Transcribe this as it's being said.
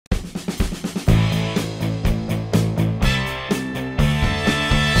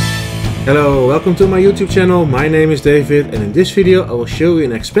Hello, welcome to my YouTube channel. My name is David, and in this video I will show you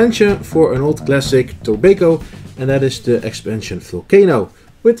an expansion for an old classic Tobago, and that is the expansion Volcano,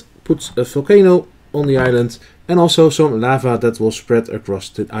 which puts a volcano on the island and also some lava that will spread across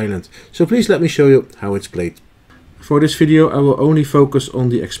the island. So please let me show you how it's played. For this video I will only focus on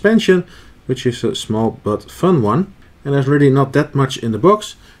the expansion, which is a small but fun one, and there's really not that much in the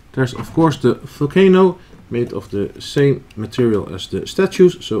box. There's of course the volcano, made of the same material as the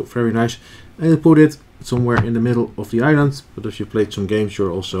statues, so very nice, and you put it somewhere in the middle of the island. But if you played some games,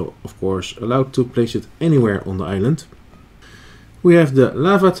 you're also of course allowed to place it anywhere on the island. We have the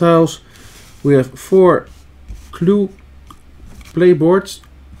lava tiles, we have 4 clue playboards,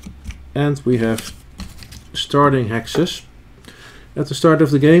 and we have starting hexes. At the start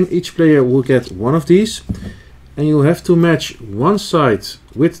of the game each player will get one of these, and you have to match one side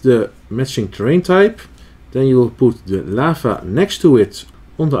with the matching terrain type. Then you will put the lava next to it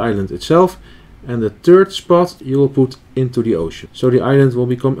on the island itself, and the third spot you will put into the ocean. So the island will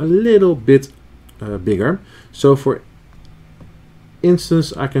become a little bit bigger. So for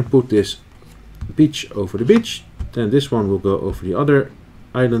instance, I can put this beach over the beach, then this one will go over the other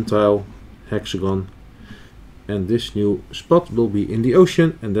island tile, hexagon, and this new spot will be in the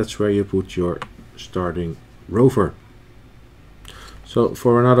ocean, and that's where you put your starting rover. So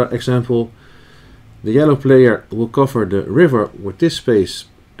for another example, the yellow player will cover the river with this space,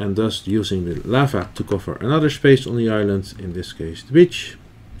 and thus using the lava to cover another space on the island, in this case the beach.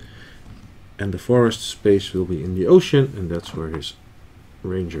 And the forest space will be in the ocean, and that's where his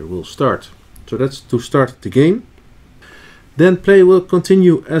ranger will start. So that's to start the game. Then play will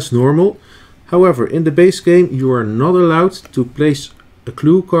continue as normal. However, in the base game you are not allowed to place a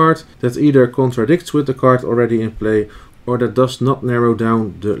clue card that either contradicts with the card already in play, or that does not narrow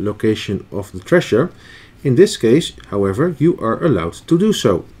down the location of the treasure. In this case, however, you are allowed to do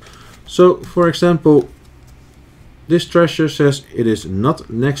so. So, for example, this treasure says it is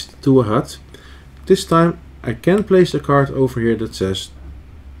not next to a hut. This time I can place a card over here that says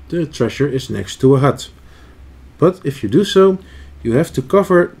the treasure is next to a hut. But if you do so, you have to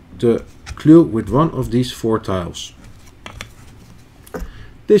cover the clue with one of these 4 tiles.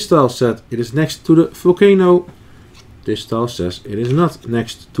 This tile said it is next to the volcano. This tile says it is not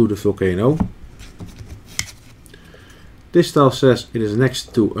next to the volcano. This tile says it is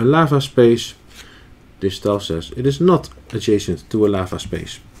next to a lava space. This tile says it is not adjacent to a lava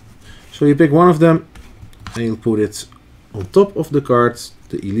space. So you pick one of them and you put it on top of the cards,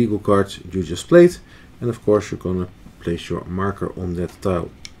 the illegal cards you just played, and of course you're gonna place your marker on that tile.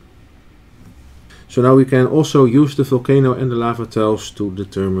 So now we can also use the volcano and the lava tiles to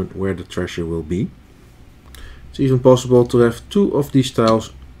determine where the treasure will be. It's even possible to have 2 of these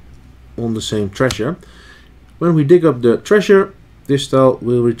tiles on the same treasure. When we dig up the treasure, this tile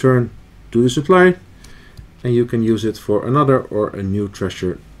will return to the supply, and you can use it for another or a new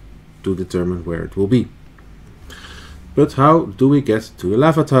treasure to determine where it will be. But how do we get to the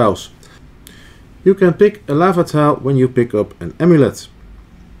lava tiles? You can pick a lava tile when you pick up an amulet.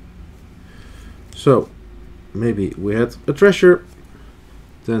 So maybe we had a treasure,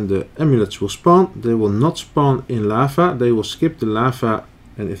 then the amulets will spawn. They will not spawn in lava, they will skip the lava,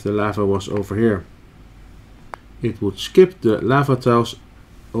 and if the lava was over here, it would skip the lava tiles.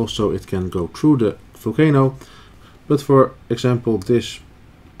 Also it can go through the volcano, but for example this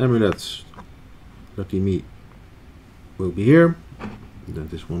amulet, lucky me, will be here, then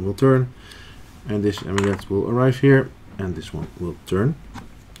this one will turn, and this amulet will arrive here, and this one will turn.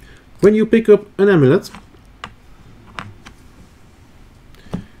 When you pick up an amulet,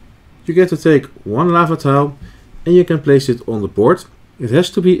 you get to take one lava tile and you can place it on the board. It has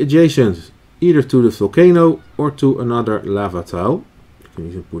to be adjacent either to the volcano or to another lava tile. You can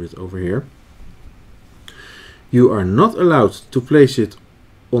even put it over here. You are not allowed to place it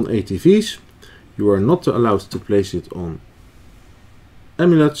on ATVs. You are not allowed to place it on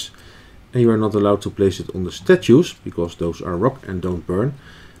amulets. And you are not allowed to place it on the statues, because those are rock and don't burn.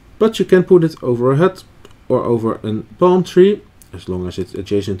 But you can put it over a hut or over a palm tree, as long as it's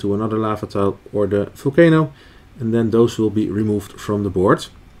adjacent to another lava tile or the volcano, and then those will be removed from the board.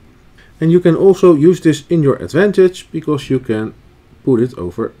 And you can also use this in your advantage, because you can put it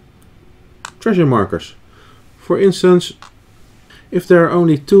over treasure markers. For instance, if there are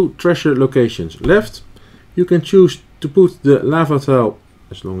only 2 treasure locations left, you can choose to put the lava tile,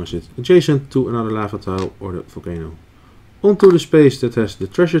 as long as it's adjacent to another lava tile or the volcano, onto the space that has the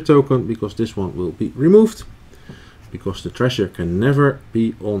treasure token, because this one will be removed, because the treasure can never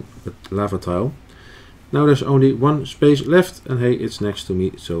be on a lava tile. Now there's only 1 space left, and hey, it's next to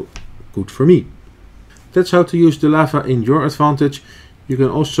me, so good for me. That's how to use the lava in your advantage. You can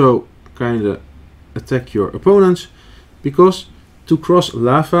also kinda attack your opponents, because to cross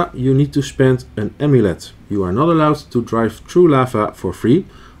lava you need to spend an amulet. You are not allowed to drive through lava for free.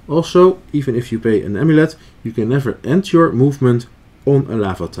 Also, even if you pay an amulet, you can never end your movement on a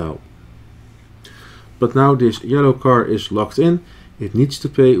lava tile. But now this yellow car is locked in, it needs to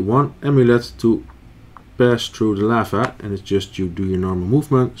pay 1 amulet to pass through the lava, and it's just you do your normal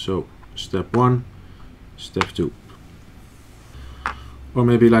movement. So step 1, step 2. Or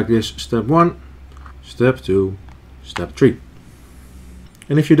maybe like this, step 1, step 2, step 3.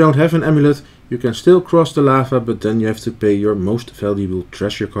 And if you don't have an amulet, you can still cross the lava, but then you have to pay your most valuable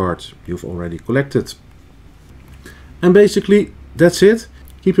treasure card you've already collected. And basically that's it.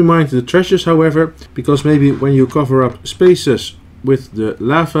 Keep in mind the treasures, however, because maybe when you cover up spaces with the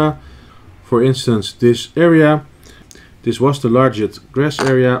lava, for instance this area, this was the largest grass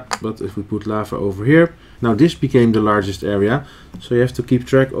area, but if we put lava over here, now this became the largest area, so you have to keep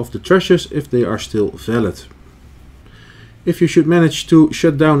track of the treasures if they are still valid. If you should manage to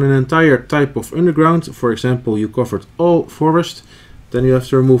shut down an entire type of underground, for example you covered all forest, then you have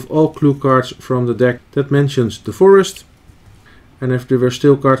to remove all clue cards from the deck that mentions the forest. And if there were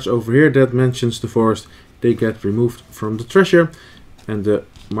still cards over here that mentions the forest, they get removed from the treasure and the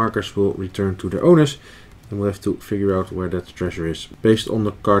markers will return to their owners, and we'll have to figure out where that treasure is based on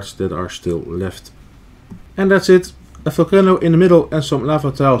the cards that are still left. And that's it. A volcano in the middle and some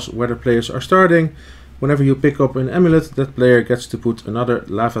lava tiles where the players are starting. Whenever you pick up an amulet, that player gets to put another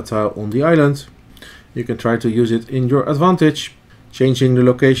lava tile on the island. You can try to use it in your advantage, changing the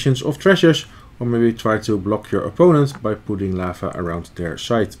locations of treasures, or maybe try to block your opponent by putting lava around their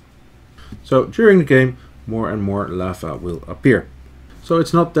side. So during the game, more and more lava will appear. So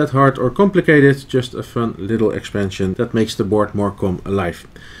it's not that hard or complicated, just a fun little expansion that makes the board more come alive.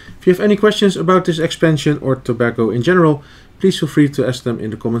 If you have any questions about this expansion or Tobago in general, please feel free to ask them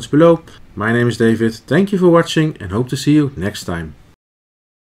in the comments below. My name is David, thank you for watching and hope to see you next time.